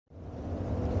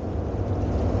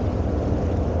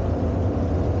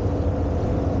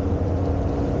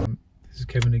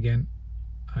Kevin again.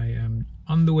 I am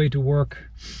on the way to work,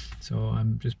 so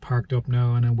I'm just parked up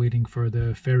now and I'm waiting for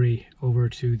the ferry over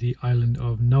to the island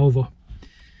of Nauvo.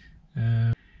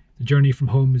 The journey from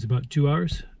home is about 2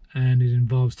 hours and it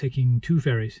involves taking 2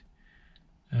 ferries.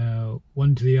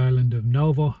 One to the island of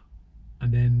Nauvo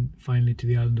and then finally to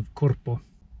the island of Korppoo.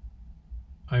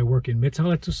 I work in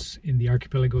Metsähallitus in the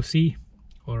Archipelago Sea,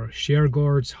 or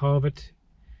Skärgårdshavet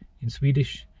in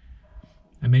Swedish.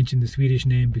 I mentioned the Swedish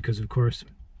name because, of course,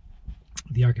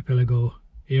 the archipelago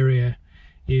area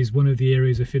is one of the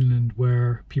areas of Finland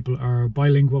where people are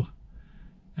bilingual,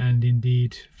 and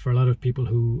indeed for a lot of people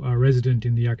who are resident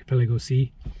in the Archipelago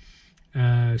Sea,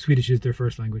 Swedish is their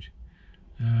first language.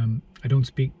 I don't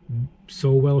speak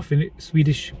so well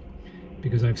Swedish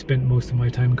because I've spent most of my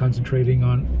time concentrating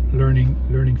on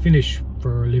learning Finnish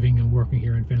for living and working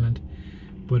here in Finland.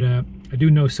 But I do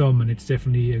know some, and it's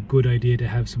definitely a good idea to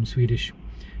have some Swedish,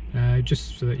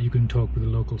 just so that you can talk with the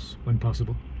locals when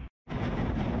possible.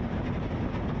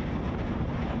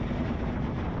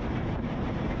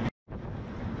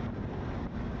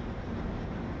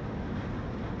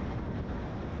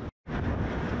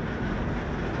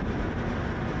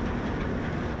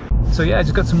 So yeah, I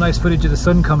just got some nice footage of the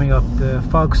sun coming up. The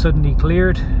fog suddenly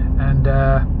cleared and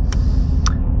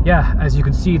yeah, as you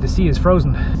can see, the sea is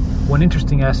frozen. One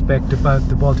interesting aspect about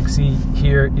the Baltic Sea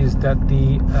here is that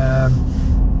the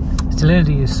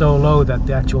salinity is so low that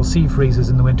the actual sea freezes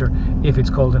in the winter if it's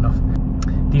cold enough.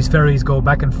 These ferries go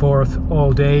back and forth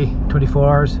all day, 24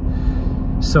 hours,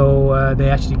 so they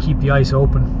actually keep the ice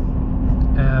open.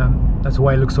 That's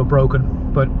why it looks so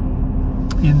broken. But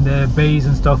in the bays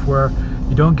and stuff where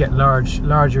you don't get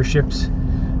larger ships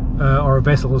or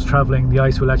vessels traveling, the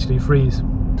ice will actually freeze.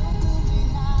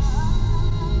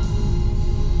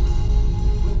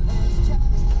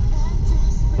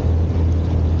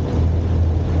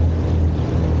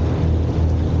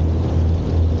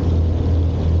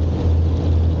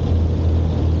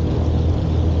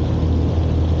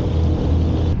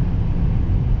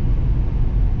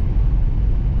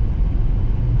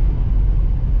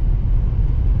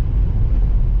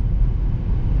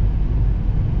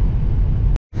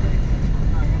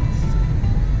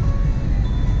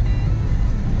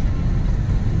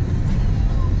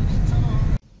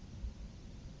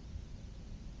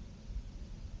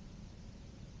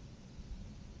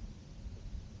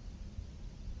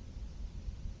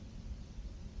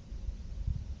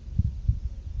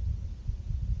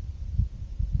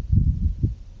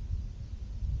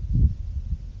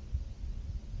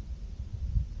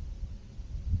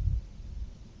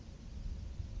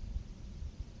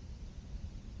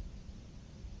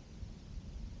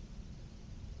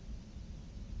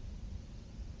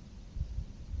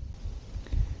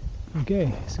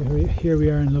 Okay, so here we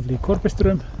are in lovely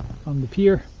Korpoström on the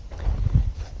pier.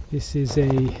 This is a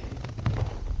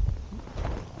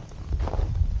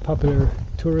popular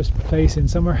tourist place in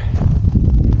summer,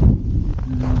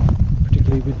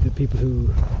 particularly with the people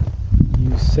who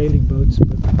use sailing boats,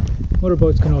 but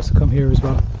motorboats can also come here as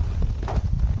well.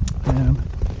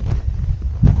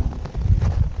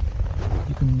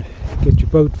 You can get your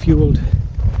boat fueled.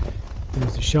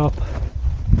 There's a shop.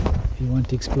 If you want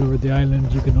to explore the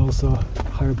island, you can also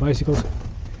hire bicycles.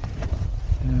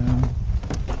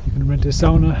 You can rent a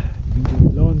sauna, you can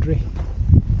do laundry.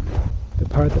 The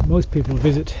part that most people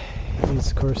visit is,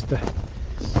 of course, the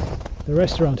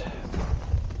restaurant.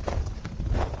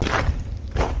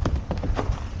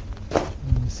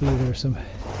 You see there are some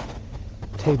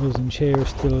tables and chairs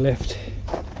still left,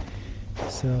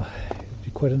 so it'd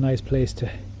be quite a nice place to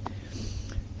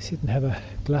sit and have a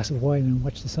glass of wine and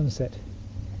watch the sunset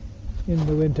in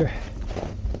the winter.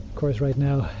 Of course, right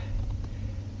now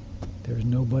there's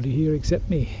nobody here except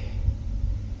me.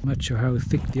 I'm not sure how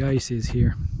thick the ice is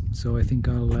here, so I think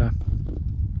I'll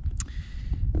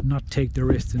not take the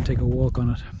risk and take a walk on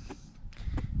it.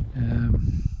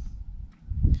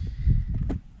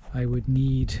 I would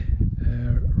need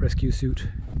a rescue suit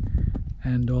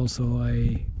and also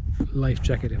a life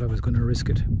jacket if I was going to risk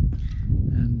it.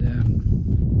 And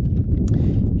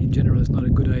in general, it's not a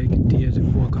good idea to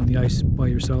walk on the ice by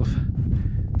yourself,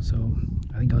 so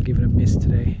I think I'll give it a miss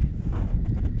today.